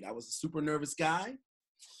Arcade. I was a super nervous guy.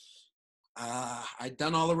 I'd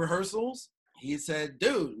done all the rehearsals. He said,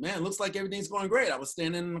 dude, man, looks like everything's going great. I was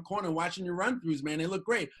standing in the corner watching your run-throughs, man. They look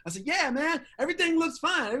great. I said, yeah, man, everything looks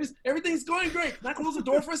fine. Everything's going great. Can I close the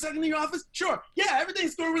door for a second in your office? Sure. Yeah,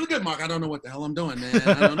 everything's going really good, Mark. I don't know what the hell I'm doing, man.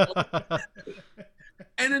 I don't know.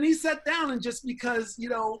 And then he sat down, and just because,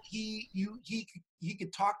 he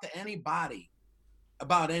could talk to anybody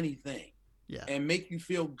about anything. Yeah. And make you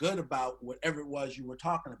feel good about whatever it was you were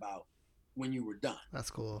talking about when you were done.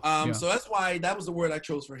 That's cool. So that's why that was the word I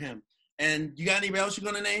chose for him. And you got anybody else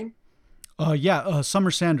you're going to name?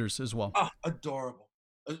 Summer Sanders as well. Oh, adorable.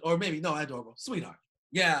 Or maybe, no, adorable. Sweetheart.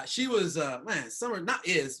 Yeah, she was, Summer, not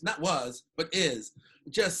was, but is.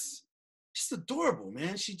 Just adorable,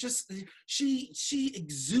 man. She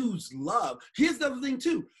exudes love. Here's the other thing,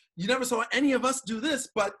 too. You never saw any of us do this,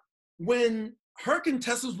 but when her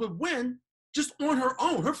contestants would win, just on her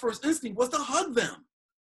own, her first instinct was to hug them.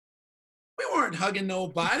 We weren't hugging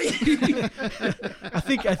nobody. I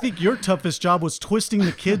think your toughest job was twisting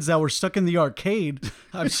the kids that were stuck in the arcade.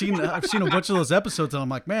 I've seen a bunch of those episodes, and I'm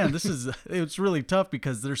like, man, it's really tough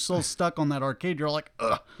because they're so stuck on that arcade. You're like,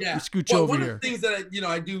 ugh, yeah. Scooch over one here. Of the things that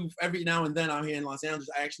I do every now and then out here in Los Angeles,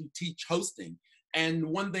 I actually teach hosting, and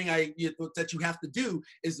one thing that you have to do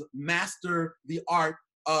is master the art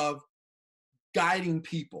of guiding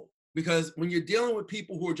people. Because when you're dealing with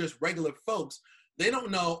people who are just regular folks, they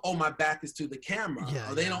don't know, oh, my back is to the camera.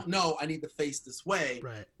 Yeah, Or they yeah. don't know I need to face this way.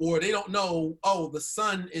 Right. Or they don't know, oh, the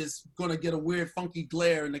sun is going to get a weird, funky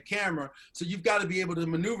glare in the camera. So you've got to be able to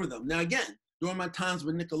maneuver them. Now, again, during my times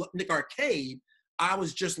with Nick Arcade, I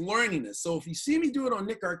was just learning this. So if you see me do it on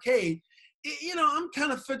Nick Arcade, you know, I'm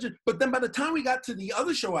kind of fidget. But then by the time we got to the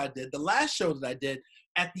other show I did, the last show that I did,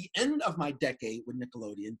 at the end of my decade with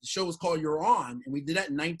Nickelodeon, the show was called You're On, and we did that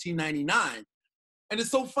in 1999. And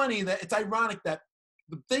it's so funny that it's ironic that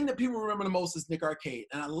the thing that people remember the most is Nick Arcade,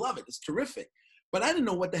 and I love it. It's terrific. But I didn't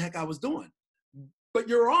know what the heck I was doing. But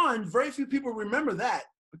You're On, very few people remember that.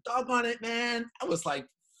 But doggone it, man, I was like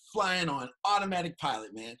flying on automatic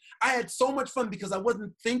pilot, man. I had so much fun because I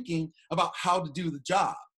wasn't thinking about how to do the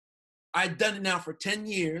job. I'd done it now for 10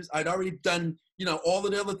 years. I'd already done, you know, all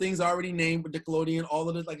of the other things I already named with Nickelodeon, all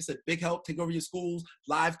of it, like I said, Big Help, Take Over Your Schools,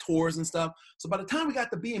 live tours and stuff. So by the time we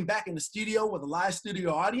got to being back in the studio with a live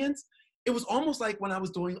studio audience, it was almost like when I was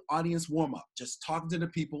doing audience warm-up, just talking to the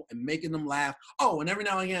people and making them laugh. Oh, and every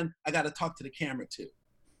now and again, I got to talk to the camera too.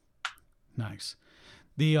 Nice.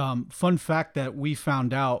 The fun fact that we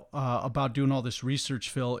found out about doing all this research,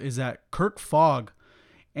 Phil, is that Kirk Fogg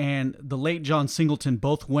and the late John Singleton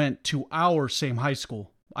both went to our same high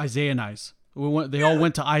school, Isaiah and I's. They all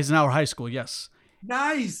went to Eisenhower High School, yes.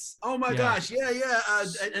 Nice. Oh my gosh. Yeah.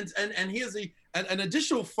 And here's an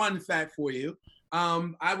additional fun fact for you.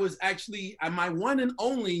 I was actually, my one and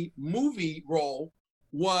only movie role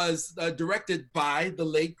was directed by the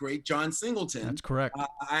late, great John Singleton. That's correct.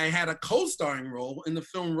 I had a co-starring role in the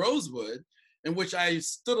film Rosewood, in which I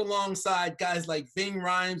stood alongside guys like Ving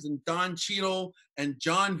Rhames and Don Cheadle and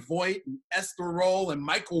John Voight and Esther Roll and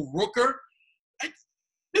Michael Rooker.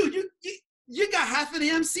 Dude, you got half of the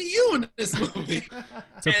MCU in this movie.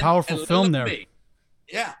 It's a powerful film there.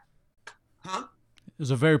 Yeah. Huh? It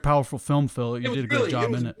was a very powerful film, Phil. You did a great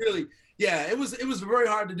job in it. Really, yeah, it was very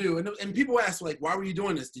hard to do. And people ask, like, why were you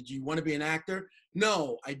doing this? Did you want to be an actor?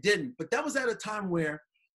 No, I didn't. But that was at a time where,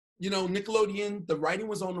 you know, Nickelodeon, the writing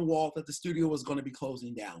was on the wall that the studio was going to be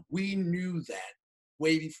closing down. We knew that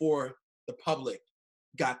way before the public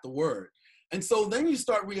got the word. And so then you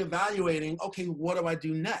start reevaluating, okay, what do I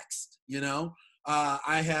do next? You know,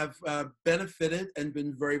 I have benefited and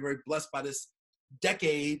been very, very blessed by this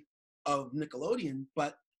decade of Nickelodeon,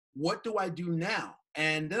 but what do I do now?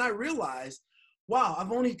 And then I realized, wow,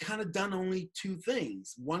 I've only kind of done only two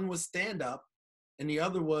things. One was stand up and the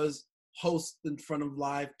other was host in front of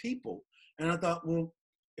live people. And I thought, well,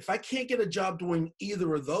 if I can't get a job doing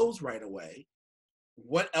either of those right away,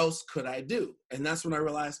 what else could I do? And that's when I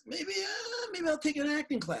realized maybe I'll take an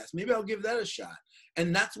acting class. Maybe I'll give that a shot.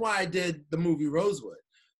 And that's why I did the movie Rosewood.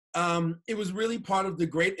 It was really part of the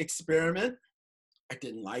great experiment. I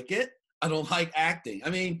didn't like it. I don't like acting. I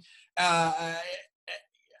mean,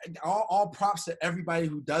 all props to everybody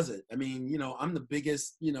who does it. I mean, you know, I'm the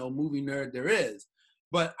biggest, you know, movie nerd there is.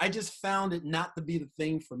 But I just found it not to be the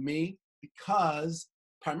thing for me because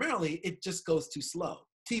primarily it just goes too slow.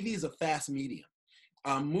 TV is a fast medium.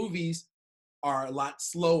 Movies are a lot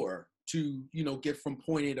slower to, you know, get from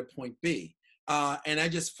point A to point B. And I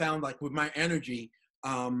just found, like, with my energy,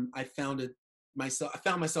 I found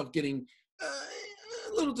myself getting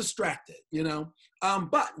a little distracted, you know.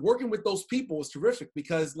 But working with those people was terrific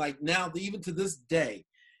because, like, now, even to this day,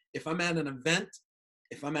 if I'm at an event,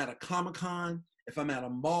 if I'm at a Comic-Con, if I'm at a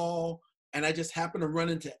mall, and I just happen to run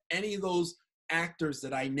into any of those actors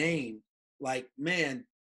that I named, like, man,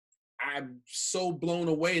 I'm so blown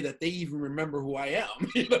away that they even remember who I am.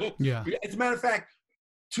 You know? Yeah. As a matter of fact,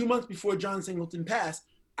 2 months before John Singleton passed,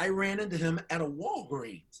 I ran into him at a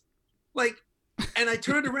Walgreens. Like, and I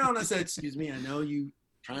turned around and I said, excuse me, I know you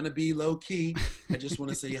trying to be low key. I just want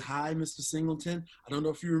to say hi, Mr. Singleton. I don't know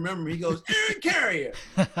if you remember me. He goes, Aaron Carrier.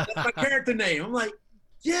 That's my character name. I'm like,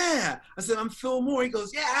 yeah. I said, I'm Phil Moore. He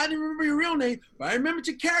goes, yeah, I didn't remember your real name, but I remembered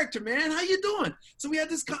your character, man. How you doing? So we had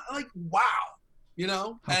this like, wow. You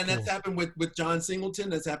know, and cool. That's happened with John Singleton.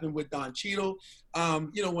 That's happened with Don Cheadle.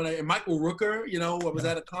 You know, when Michael Rooker, you know, I was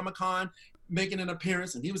at a Comic-Con making an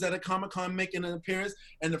appearance, and he was at a Comic-Con making an appearance,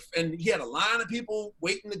 and he had a line of people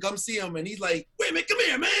waiting to come see him, and he's like, wait a minute, come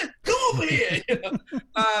here, man, come over here. You know?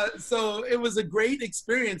 So it was a great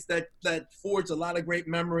experience that forged a lot of great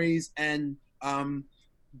memories, and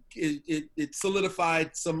it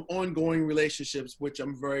solidified some ongoing relationships, which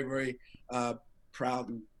I'm very, very proud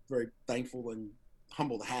and very thankful and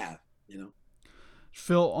humble to have, you know.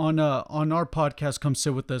 Phil, on our podcast, Come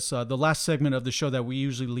Sit With Us, the last segment of the show that we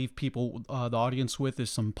usually leave people, the audience with, is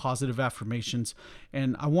some positive affirmations.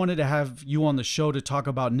 And I wanted to have you on the show to talk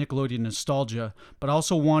about Nickelodeon nostalgia, but I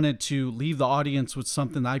also wanted to leave the audience with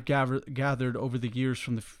something I've gathered over the years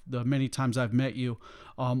from the many times I've met you.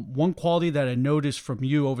 One quality that I noticed from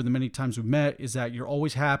you over the many times we've met is that you're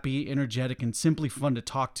always happy, energetic, and simply fun to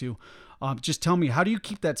talk to. Just tell me, how do you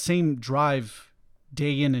keep that same drive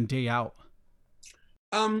day in and day out?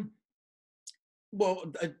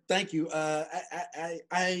 Well, thank you.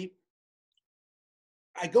 I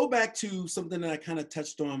go back to something that I kind of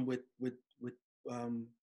touched on with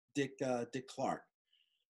Dick Clark.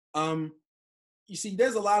 You see,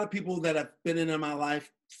 there's a lot of people that have been in my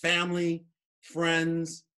life: family,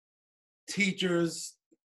 friends, teachers,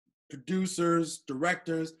 producers,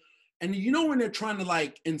 directors. And you know when they're trying to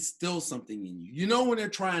like instill something in you. You know when they're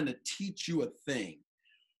trying to teach you a thing.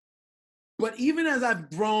 But even as I've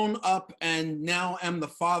grown up and now am the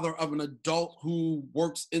father of an adult who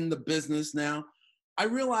works in the business now, I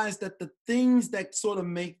realize that the things that sort of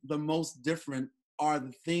make the most different are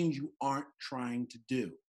the things you aren't trying to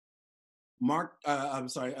do.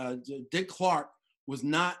 Dick Clark was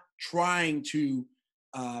not trying to,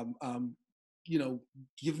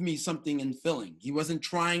 give me something in filling. He wasn't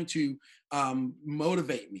trying to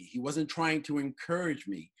motivate me. He wasn't trying to encourage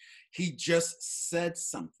me. He just said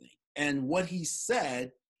something. And what he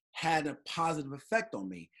said had a positive effect on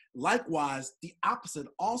me. Likewise, the opposite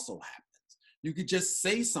also happens. You could just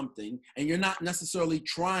say something and you're not necessarily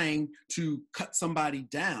trying to cut somebody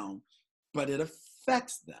down, but it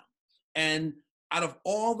affects them. And out of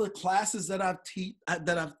all the classes that I've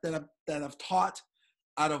taught,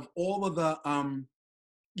 out of all of the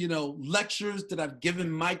lectures that I've given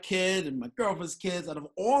my kid and my girlfriend's kids, out of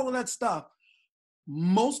all of that stuff,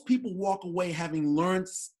 most people walk away having learned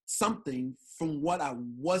something from what I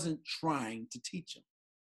wasn't trying to teach them.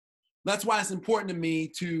 That's why it's important to me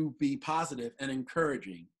to be positive and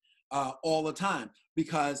encouraging all the time,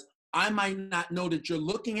 because I might not know that you're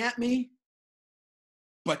looking at me,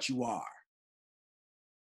 but you are.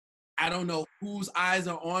 I don't know whose eyes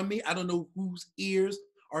are on me. I don't know whose ears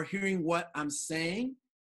are hearing what I'm saying,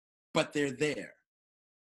 but they're there.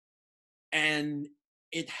 And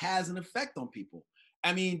it has an effect on people.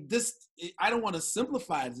 I mean, I don't want to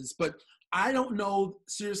simplify this, but I don't know,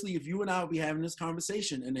 seriously, if you and I would be having this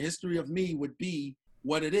conversation and the history of me would be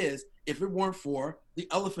what it is if it weren't for the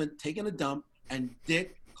elephant taking a dump and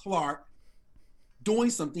Dick Clark doing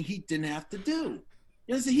something he didn't have to do.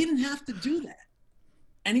 You know, so he didn't have to do that.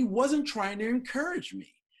 And he wasn't trying to encourage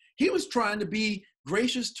me. He was trying to be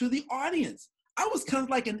gracious to the audience. I was kind of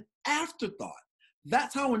like an afterthought.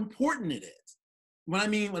 That's how important it is.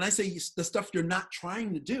 When I say the stuff you're not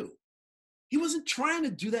trying to do, he wasn't trying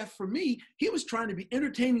to do that for me. He was trying to be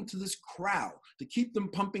entertaining to this crowd, to keep them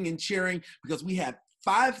pumping and cheering, because we had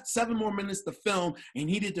 5-7 more minutes to film and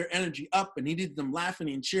he needed their energy up and he needed them laughing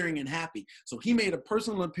and cheering and happy. So he made a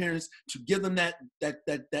personal appearance to give them that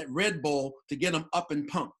Red Bull to get them up and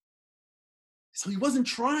pumped. So he wasn't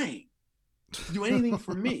trying to do anything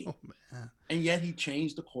for me. Oh, and yet he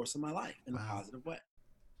changed the course of my life in a positive way.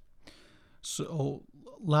 So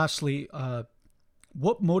lastly,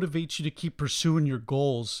 what motivates you to keep pursuing your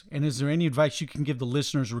goals? And is there any advice you can give the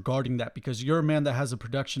listeners regarding that? Because you're a man that has a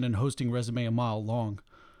production and hosting resume a mile long.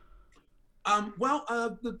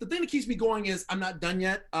 The thing that keeps me going is I'm not done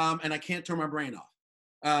yet, and I can't turn my brain off.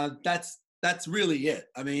 That's really it.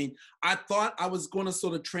 I mean, I thought I was going to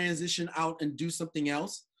sort of transition out and do something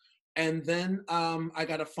else. And then I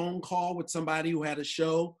got a phone call with somebody who had a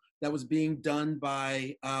show that was being done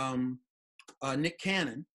by Nick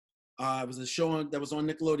Cannon. It was a show that was on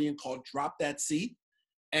Nickelodeon called Drop That Seat.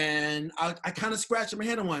 And I kind of scratched my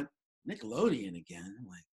head and went, Nickelodeon again? I'm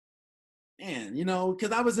like, man,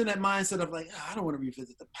 because I was in that mindset of like, I don't want to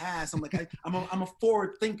revisit the past. I'm like, I'm a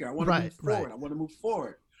forward thinker. I want to move forward. Right. I want to move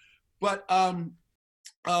forward. But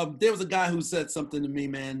there was a guy who said something to me,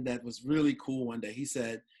 man, that was really cool one day. He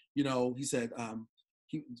said,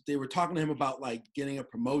 they were talking to him about like getting a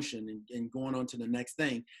promotion and going on to the next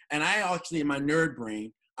thing. And I actually, in my nerd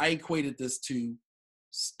brain, I equated this to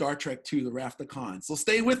Star Trek II, The Wrath of Khan. So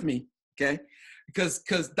stay with me, okay? Because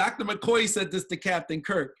Dr. McCoy said this to Captain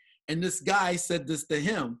Kirk, and this guy said this to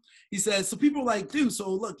him. He said, so people are like, dude, so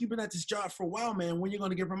look, you've been at this job for a while, man. When are you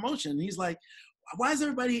going to get promotion? And he's like, why is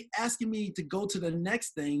everybody asking me to go to the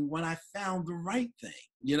next thing when I found the right thing,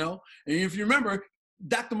 And if you remember,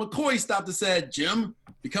 Dr. McCoy stopped and said, Jim,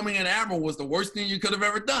 becoming an admiral was the worst thing you could have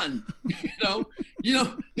ever done.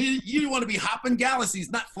 You want to be hopping galaxies,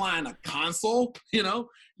 not flying a console. You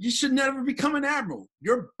you should never become an admiral.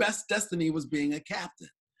 Your best destiny was being a captain.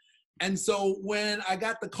 And so when I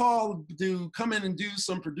got the call to come in and do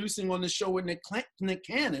some producing on the show with Nick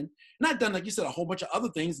Cannon, and I'd done, like you said, a whole bunch of other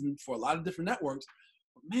things and for a lot of different networks,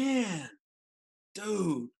 but man,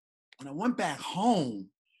 dude, when I went back home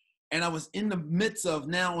and I was in the midst of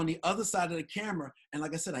now on the other side of the camera, and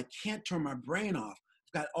like I said, I can't turn my brain off.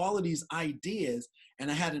 I've got all of these ideas and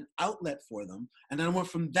I had an outlet for them. And then I went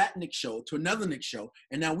from that Nick show to another Nick show.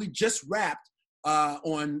 And now we just wrapped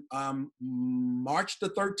on March the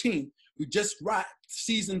 13th, we just wrapped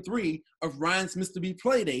season 3 of Ryan's Mr. B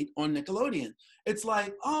Playdate on Nickelodeon. It's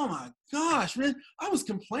like, oh my gosh, man, I was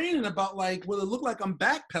complaining about like, will it look like I'm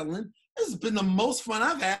backpedaling? This has been the most fun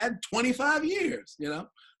I've had 25 years, you know?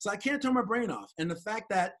 So I can't turn my brain off. And the fact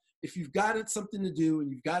that if you've got something to do and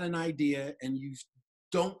you've got an idea and you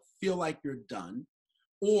don't feel like you're done,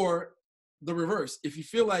 or the reverse, if you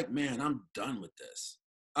feel like, man, I'm done with this,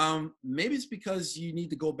 maybe it's because you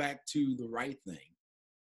need to go back to the right thing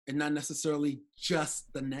and not necessarily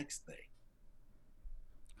just the next thing.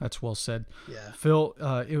 That's well said. Yeah. Phil,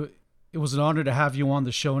 it was an honor to have you on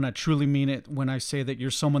the show, and I truly mean it when I say that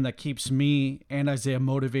you're someone that keeps me and Isaiah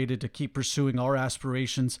motivated to keep pursuing our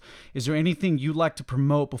aspirations. Is there anything you'd like to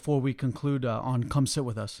promote before we conclude on Come Sit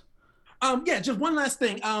With Us? Yeah, just one last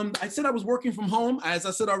thing. I said I was working from home. As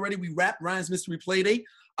I said already, we wrapped Ryan's Mystery Playdate.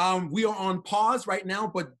 We are on pause right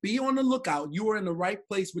now, but be on the lookout. You are in the right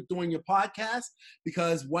place with doing your podcast,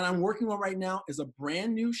 because what I'm working on right now is a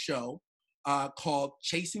brand new show called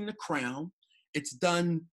Chasing the Crown. It's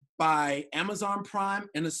done by Amazon Prime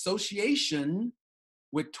in association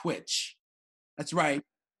with Twitch. That's right.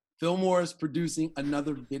 Fillmore is producing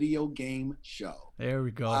another video game show. There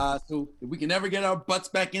we go. So if we can ever get our butts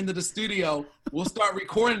back into the studio, we'll start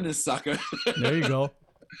recording this sucker. There you go.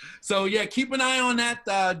 So yeah, keep an eye on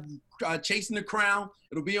that, Chasing the Crown.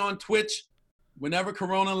 It'll be on Twitch whenever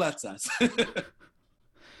Corona lets us.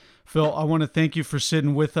 Phil, I want to thank you for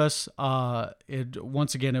sitting with us.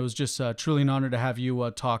 Once again, it was just truly an honor to have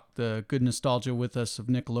you talk the good nostalgia with us of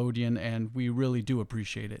Nickelodeon, and we really do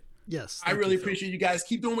appreciate it. Yes. I really appreciate you guys.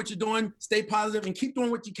 Keep doing what you're doing. Stay positive and keep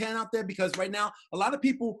doing what you can out there, because right now a lot of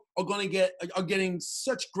people are getting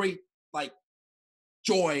such great like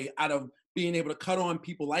joy out of being able to cut on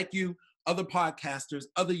people like you, other podcasters,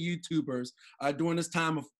 other YouTubers during this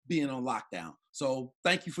time of being on lockdown. So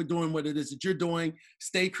thank you for doing what it is that you're doing.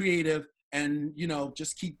 Stay creative and,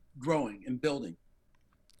 just keep growing and building.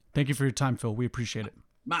 Thank you for your time, Phil. We appreciate it.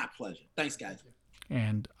 My pleasure. Thanks, guys.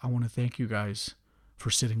 And I want to thank you guys for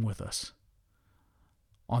sitting with us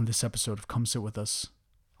on this episode of Come Sit With Us.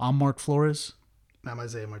 I'm Mark Flores. I'm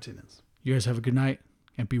Isaiah Martinez. You guys have a good night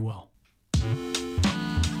and be well.